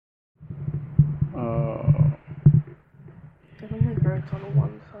hurts on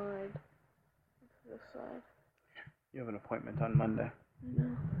one side. This side. You have an appointment on Monday. I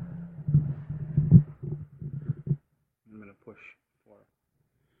know. I'm gonna push for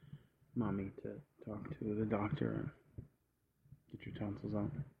Mommy to talk to the doctor and get your tonsils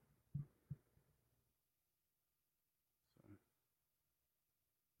out.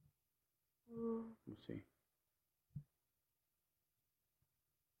 So, we'll see.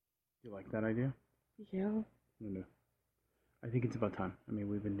 You like that idea? Yeah. I think it's about time. I mean,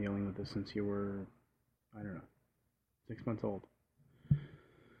 we've been dealing with this since you were, I don't know, 6 months old.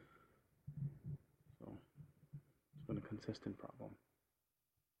 So, it's been a consistent problem.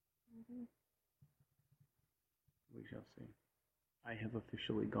 Mm-hmm. We shall see. I have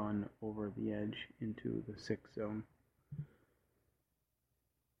officially gone over the edge into the sick zone.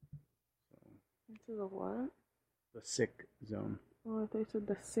 So, Into the what? the sick zone. Oh, I thought you said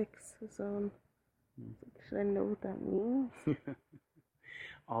the 6th zone. Should I know what that means?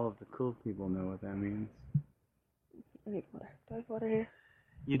 All of the cool people know what that means. I need water. Do I have water here?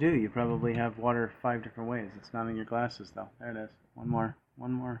 You do. You probably have water 5 different ways. It's not in your glasses, though. There it is. One more.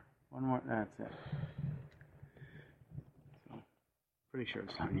 That's it. So, pretty sure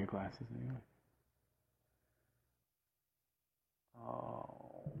it's not in your glasses anyway.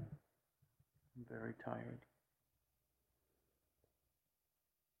 Oh, I'm very tired.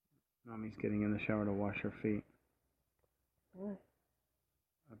 Mommy's getting in the shower to wash her feet. Why?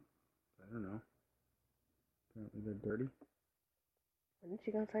 I don't know. Apparently they're dirty. Why didn't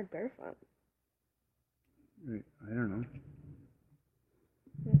she go outside barefoot? I don't know.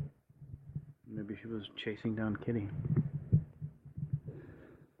 Maybe she was chasing down Kitty.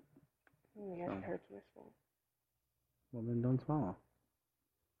 Yeah, it hurts my swallow. Well, then don't swallow.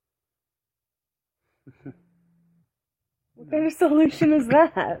 What kind of solution is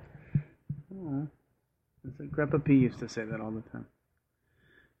that? Oh, it's like Grandpa P used to say that all the time.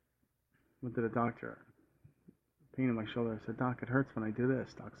 Went to the doctor. Pain in my shoulder. I said, Doc, it hurts when I do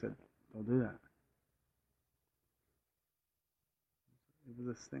this. Doc said, don't do that. It was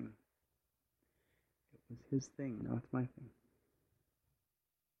his thing. It was his thing. Now it's my thing.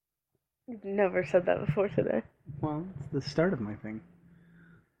 You've never said that before today. Well, it's the start of my thing.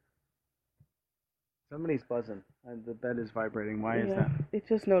 Somebody's buzzing. The bed is vibrating. Why is that? It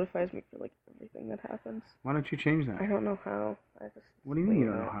just notifies me for like everything that happens. Why don't you change that? I don't know how. What do you mean you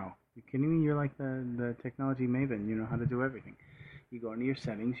don't know how? You kidding me? You're like the technology maven. You know how to do everything. You go into your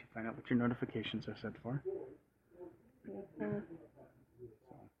settings. You find out what your notifications are set for. Mm-hmm.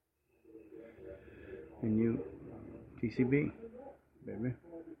 And you TCB, baby.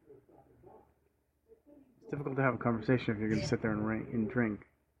 It's difficult to have a conversation if you're going to sit there and drink.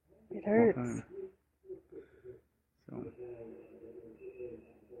 It hurts. So,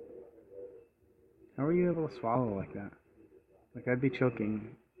 how are you able to swallow like that? Like, I'd be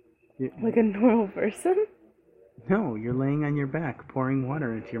choking. Like a normal person? No, you're laying on your back, pouring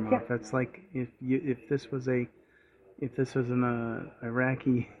water into your mouth. Yeah. That's like if this was an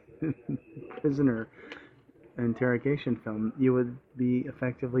Iraqi prisoner interrogation film, you would be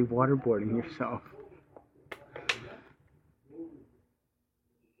effectively waterboarding yourself.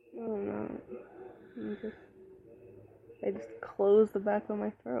 I don't know. I just close the back of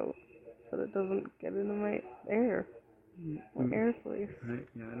my throat so that it doesn't get into my air. My air, please.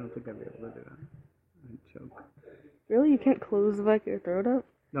 Yeah, I don't think I'd be able to do that. I'd choke. Really? You can't close the back of your throat up?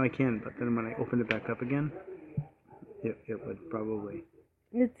 No, I can, but then when I open it back up again, it would probably...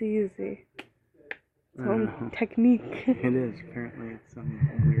 It's easy. It's own technique. It is. Apparently it's some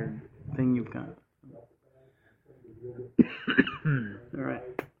weird thing you've got. Alright.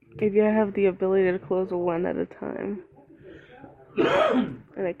 Maybe I have the ability to close one at a time.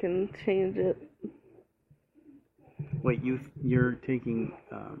 And I can change it. Wait, you're taking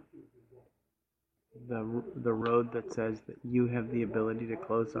the road that says that you have the ability to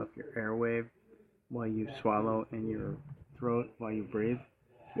close off your airway while you swallow and your throat while you breathe?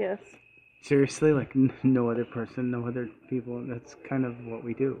 Yes. Seriously? Like no other person, no other people? That's kind of what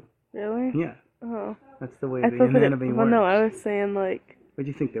we do. Really? Yeah. Oh. That's the way the anatomy works. Well, no, I was saying like... What do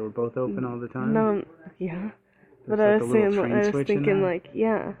you think? They were both open all the time? No, yeah. But I was saying, I was thinking like,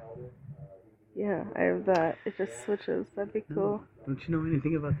 yeah. Yeah, I have that. It just switches. That'd be cool. Don't you know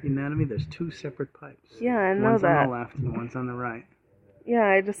anything about the anatomy? There's 2 separate pipes. Yeah, I know one's that. One's on the left and one's on the right. Yeah,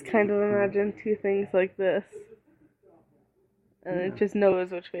 I just kind of imagine 2 things like this. And it just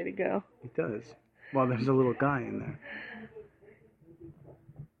knows which way to go. It does. Well, there's a little guy in there.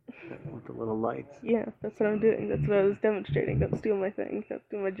 With the little lights. Yeah, that's what I'm doing. That's what I was demonstrating. Don't steal my thing. Don't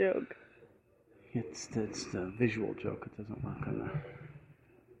steal my joke. It's the visual joke. It doesn't work on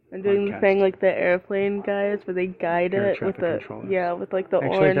I'm doing the podcast. thing like the airplane guys where they guide Air it with the controllers. with like the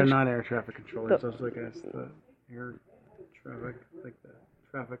Actually, orange. they're not air traffic controllers. Those like us, the air traffic, like the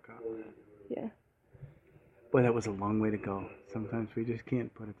traffic cop. Yeah. Boy, that was a long way to go. Sometimes we just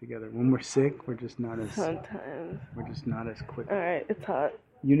can't put it together. When we're sick, we're just not as. Sometimes. We're just not as quick. All right, it's hot.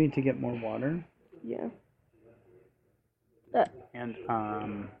 You need to get more water. Yeah. And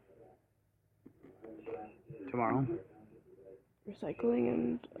tomorrow. Recycling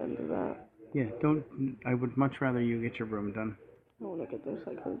and under that. Yeah, don't. I would much rather you get your room done. I want to get the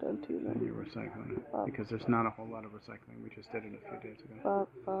recycling done too, Than then. your recycling, because there's not a whole lot of recycling. We just did it a few days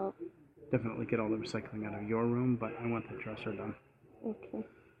ago. Definitely get all the recycling out of your room, but I want the dresser done. Okay.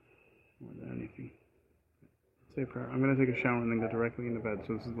 More than anything. Say a prayer. I'm gonna take a shower and then go directly into bed.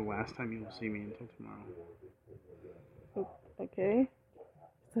 So this is the last time you'll see me until tomorrow. Okay.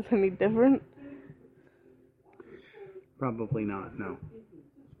 Is that any different? Probably not. No.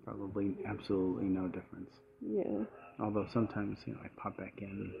 Probably absolutely no difference. Yeah. Although sometimes, I pop back in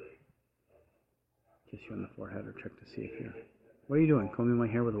and kiss you on the forehead or check to see if you're. What are you doing? Combing my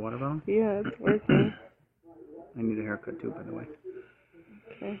hair with a water bottle? Yeah, it's working. I need a haircut too, by the way.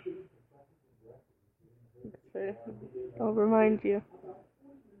 Okay. I'll remind you.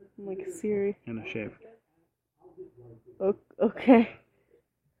 I'm like Siri. And a shave. Okay.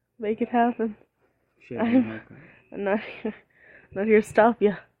 Make it happen. Shave and haircut. I'm not here to stop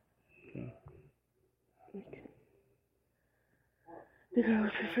you. Okay. Because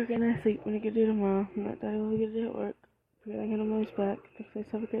what you're gonna sleep when you get to do tomorrow. I'm not tired what we get to do at work. We're gonna get on Mo's back.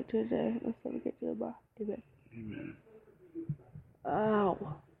 Let's have a great day today. Let's have a great day. Bye. Amen. Amen.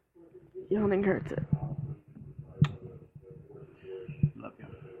 Ow. Yawning hurts it. Love you.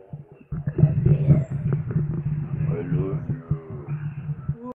 I love you.